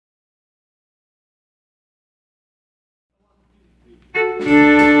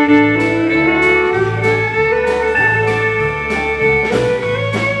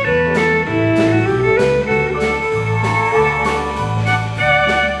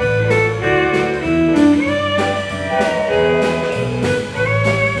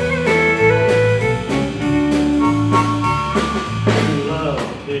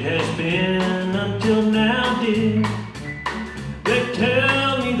It has been until now, dear. They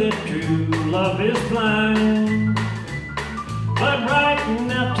tell me that true love is blind, but right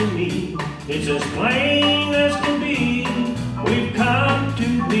now to me it's as plain as can be. We've come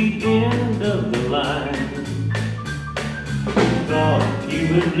to the end of the line. Thought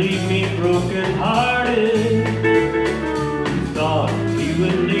you would leave me broken hearted. Thought you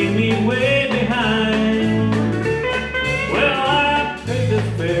would leave me way behind.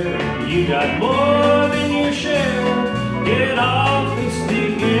 You got more than your share. Get off, it's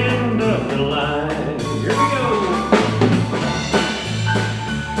the end of the line. Here we go.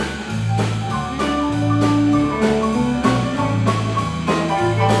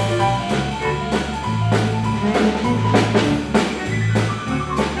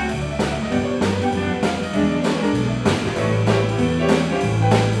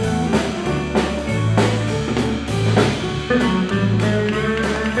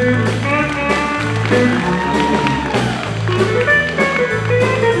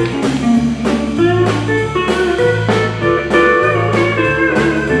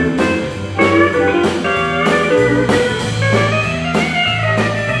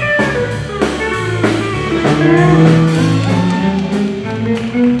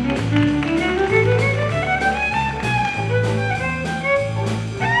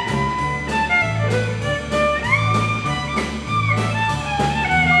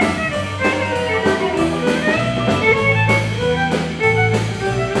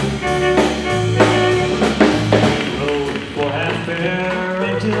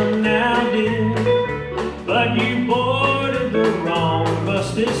 Until now, dear, but you boarded the wrong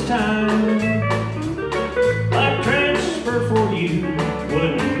bus this time. A transfer for you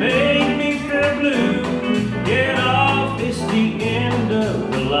wouldn't make me feel blue. Get off, it's the end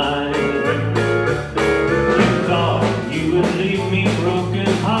of the line. You thought you would leave me broken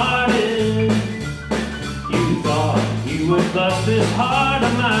hearted. You thought you would bust this heart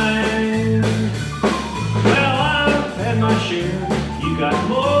of mine.